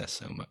don't access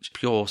so much.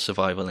 Pure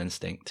survival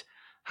instinct.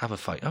 Have a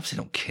fight. Obviously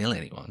don't kill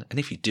anyone. And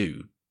if you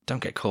do,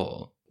 don't get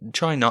caught.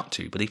 Try not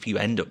to, but if you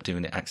end up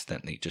doing it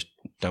accidentally, just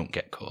don't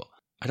get caught.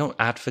 I don't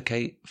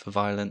advocate for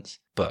violence,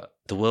 but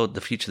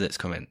the future that's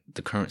coming,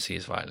 the currency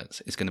is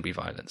violence. It's going to be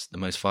violence. The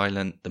most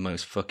violent, the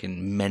most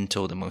fucking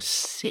mental, the most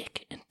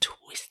sick and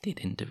twisted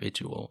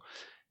individual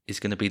is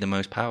going to be the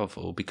most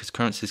powerful because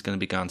currency is going to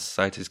be gone,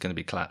 society is going to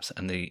be collapsed,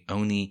 and the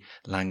only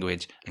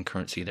language and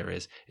currency there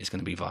is going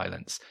to be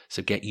violence.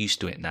 So get used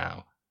to it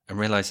now and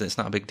realize that it's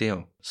not a big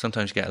deal.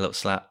 Sometimes you get a little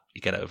slap,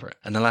 you get over it.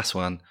 And the last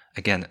one,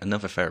 again,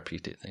 another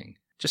therapeutic thing.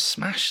 Just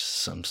smash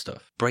some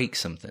stuff. Break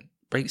something.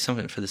 Break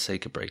something for the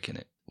sake of breaking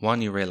it.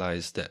 One, you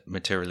realize that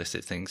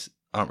materialistic things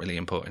aren't really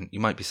important. You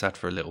might be sad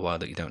for a little while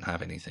that you don't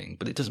have anything,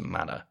 but it doesn't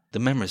matter. The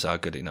memories are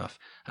good enough,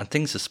 and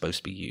things are supposed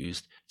to be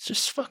used.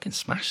 Just fucking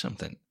smash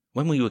something.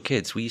 When we were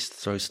kids, we used to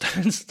throw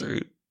stones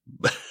through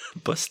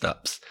bus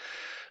stops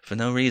for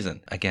no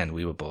reason. Again,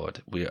 we were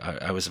bored.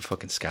 I was a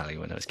fucking scally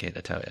when I was a kid,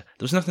 I tell you. There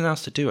was nothing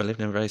else to do. I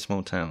lived in a very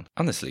small town.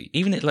 Honestly,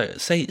 even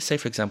say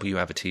for example you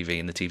have a TV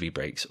and the TV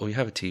breaks, or you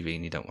have a TV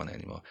and you don't want it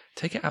anymore.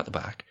 Take it out the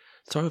back.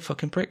 Throw a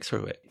fucking brick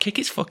through it. Kick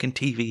its fucking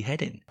TV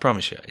head in.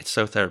 Promise you, it's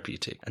so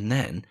therapeutic. And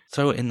then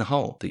throw it in the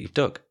hole that you've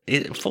dug.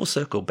 Full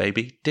circle,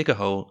 baby. Dig a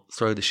hole,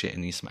 throw the shit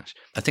in, you smash.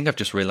 I think I've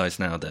just realised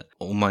now that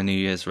all my New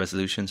Year's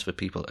resolutions for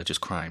people are just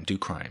crime. Do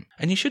crime.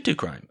 And you should do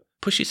crime.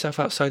 Push yourself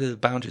outside of the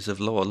boundaries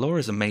of law. Law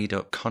is a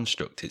made-up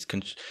construct. It's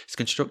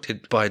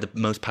constructed by the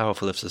most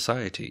powerful of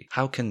society.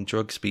 How can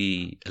drugs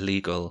be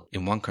illegal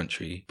in one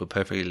country but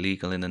perfectly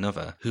legal in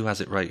another? Who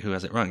has it right, who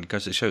has it wrong? It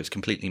goes to show it's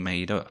completely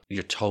made up.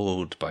 You're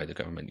told by the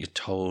government, you're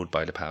told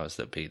by the powers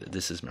that be that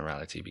this is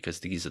morality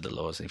because these are the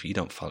laws. And if you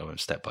don't follow them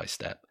step by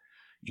step,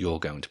 you're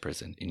going to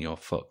prison and you're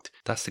fucked.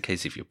 That's the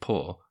case if you're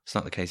poor. It's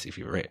not the case if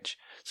you're rich.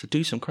 So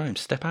do some crime.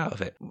 Step out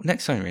of it.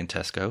 Next time you're in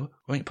Tesco,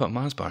 why don't you put a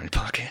Mars bar in your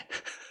pocket?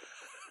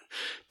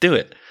 Do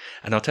it.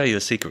 And I'll tell you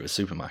a secret with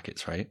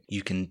supermarkets, right?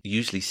 You can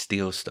usually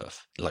steal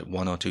stuff like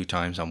 1 or 2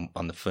 times on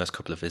the first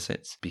couple of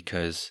visits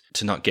because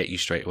to not get you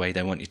straight away,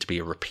 they want you to be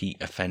a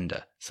repeat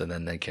offender. So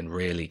then they can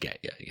really get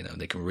you,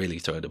 they can really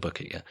throw the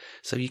book at you.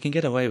 So you can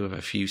get away with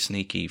a few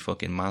sneaky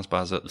fucking Mars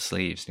bars up the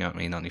sleeves, you know what I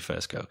mean, on your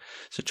first go.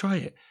 So try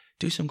it.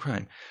 Do some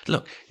crime.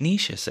 Look,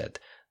 Nietzsche said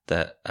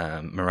that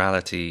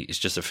morality is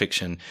just a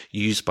fiction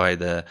used by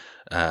the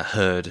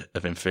herd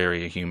of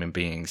inferior human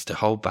beings to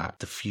hold back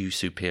the few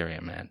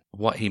superior men.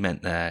 What he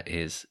meant there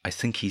is, I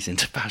think he's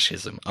into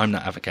fascism. I'm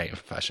not advocating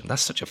for fascism.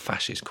 That's such a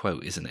fascist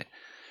quote, isn't it?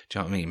 Do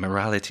you know what I mean?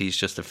 Morality is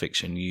just a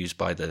fiction used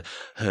by the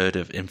herd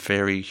of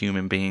inferior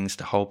human beings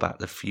to hold back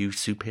the few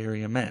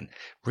superior men.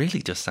 Really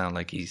does sound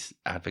like he's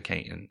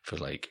advocating for,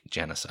 like,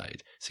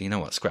 genocide. So you know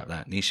what? Scrap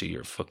that. Nisha,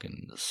 you're a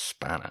fucking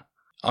spanner.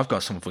 I've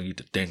got something for you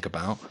to think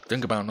about.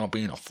 Think about not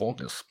being a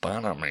fucking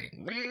spanner,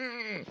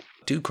 mate.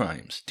 Do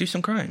crimes. Do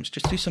some crimes.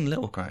 Just do some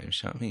little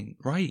crimes. You know what I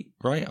mean?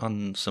 Write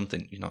on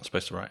something you're not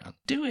supposed to write on.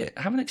 Do it.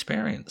 Have an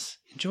experience.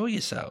 Enjoy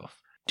yourself.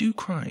 Do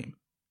crime.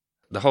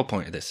 The whole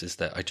point of this is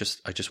that I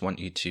just want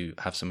you to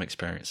have some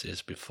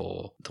experiences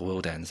before the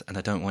world ends. And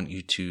I don't want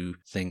you to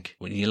think,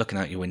 when you're looking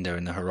out your window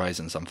and the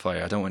horizon's on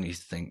fire, I don't want you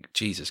to think,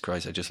 Jesus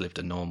Christ, I just lived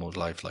a normal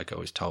life like I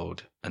was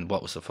told. And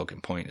what was the fucking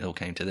point? It all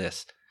came to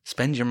this.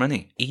 Spend your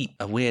money. Eat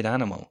a weird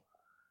animal.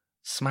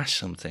 Smash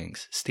some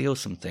things. Steal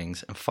some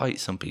things. And fight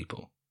some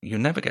people. You'll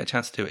never get a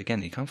chance to do it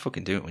again. You can't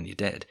fucking do it when you're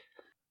dead.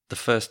 The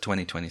first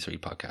 2023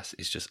 podcast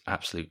is just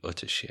absolute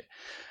utter shit.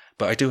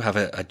 But I do have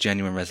a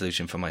genuine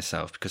resolution for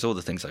myself, because all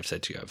the things I've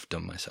said to you I've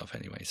done myself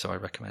anyway, so I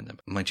recommend them.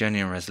 My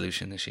genuine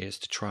resolution this year is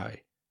to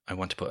try. I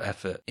want to put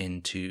effort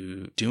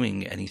into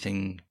doing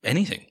anything.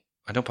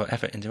 I don't put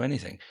effort into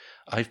anything.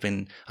 I'm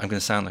going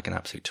to sound like an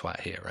absolute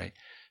twat here, right?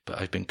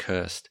 But I've been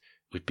cursed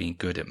with being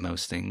good at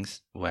most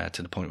things, where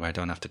to the point where I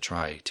don't have to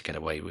try to get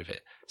away with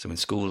it. So in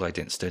school I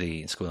didn't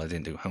study, in school I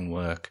didn't do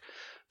homework,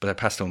 but I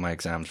passed all my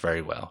exams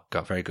very well,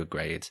 got very good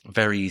grades,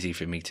 very easy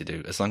for me to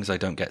do, as long as I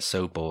don't get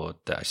so bored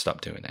that I stop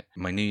doing it.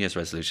 My New Year's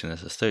resolution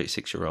as a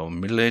 36-year-old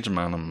middle-aged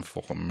man, I'm a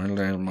fucking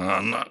middle-aged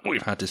man,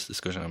 we've had this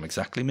discussion, I'm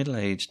exactly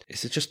middle-aged,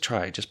 is to just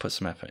try, just put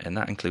some effort, and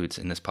that includes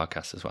in this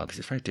podcast as well, because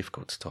it's very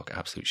difficult to talk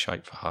absolute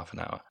shite for half an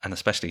hour, and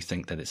especially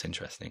think that it's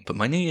interesting. But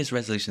my New Year's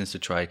resolution is to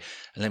try,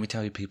 and let me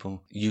tell you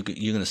people, you're going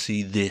to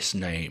see this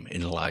name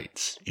in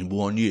lights. In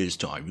 1 year's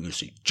time, you're going to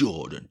see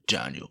Jordan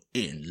Daniel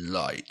in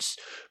lights.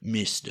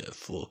 Mr.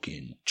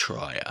 fucking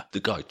trier. The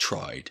guy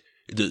tried.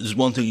 There's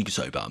one thing you can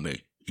say about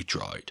me. He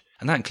tried.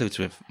 And that includes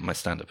with my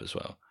stand-up as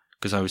well.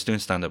 Because I was doing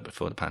stand-up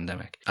before the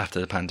pandemic. After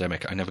the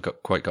pandemic, I never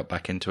quite got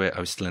back into it. I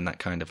was still in that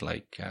kind of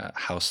like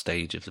house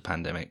stage of the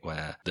pandemic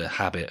where the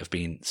habit of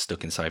being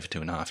stuck inside for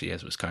 2.5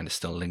 years was kind of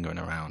still lingering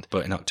around.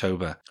 But in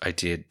October, I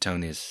did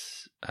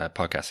Tony's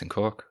podcast in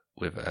Cork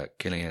with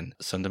Gillian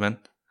Sunderman.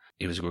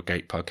 It was a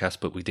great podcast,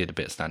 but we did a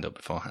bit of stand-up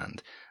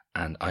beforehand.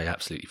 And I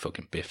absolutely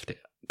fucking biffed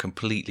it.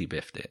 Completely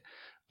biffed it.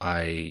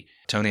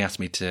 Tony asked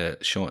me to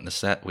shorten the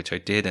set, which I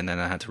did, and then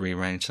I had to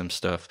rearrange some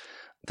stuff.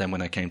 Then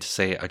when I came to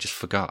say it, I just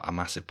forgot a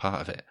massive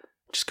part of it.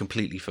 Just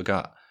completely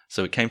forgot.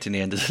 So it came to the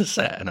end of the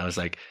set, and I was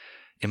like,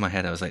 in my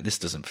head, I was like, this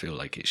doesn't feel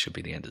like it should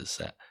be the end of the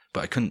set.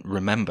 But I couldn't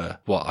remember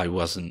what I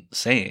wasn't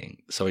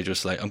saying. So I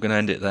just like, I'm going to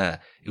end it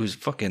there. It was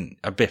fucking,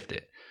 I biffed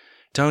it.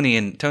 Tony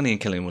and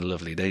Killian were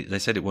lovely. They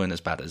said it weren't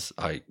as bad as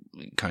I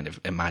kind of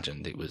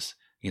imagined it was.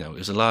 You know, it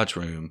was a large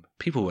room.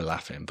 People were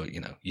laughing, but,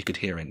 you know, you could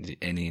hear any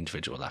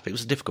individual laugh. It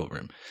was a difficult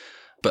room.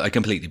 But I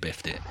completely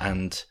biffed it.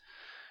 And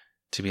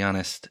to be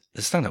honest,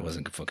 the stand-up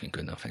wasn't fucking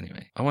good enough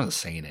anyway. I wasn't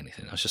saying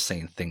anything. I was just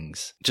saying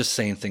things. Just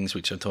saying things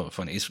which I thought were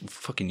funny. It's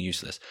fucking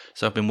useless.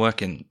 So I've been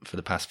working for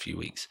the past few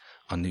weeks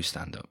on new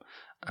stand-up.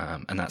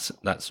 And that's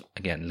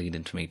again,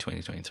 leading to me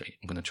 2023.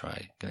 I'm going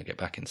to get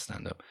back in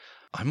stand-up.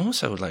 I'm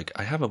also like,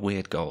 I have a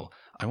weird goal.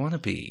 I want to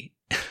be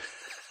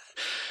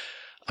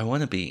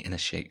in a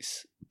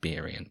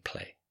Shakespearean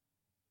play.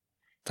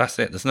 That's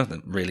it. There's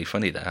nothing really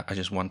funny there. I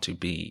just want to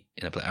be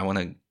in a play. I want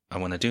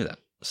to do that.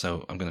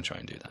 So I'm going to try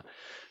and do that.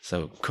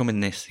 So coming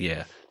this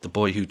year, The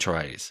Boy Who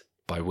Tries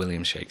by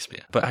William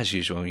Shakespeare. But as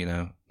usual, you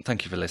know,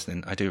 thank you for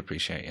listening. I do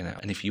appreciate it.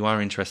 And if you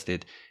are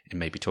interested in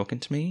maybe talking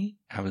to me,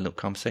 have a little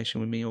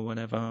conversation with me or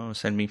whatever, or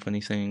send me funny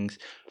things,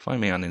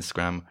 find me on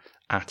Instagram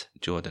at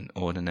Jordan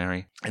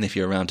Ordinary. And if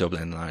you're around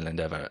Dublin and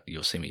Ireland ever,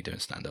 you'll see me doing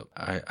stand-up.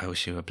 I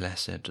wish you a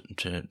blessed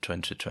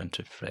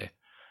 2023,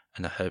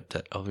 and I hope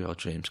that all your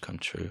dreams come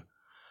true.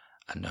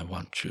 And I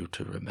want you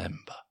to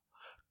remember,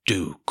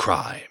 do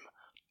crime.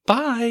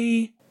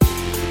 Bye!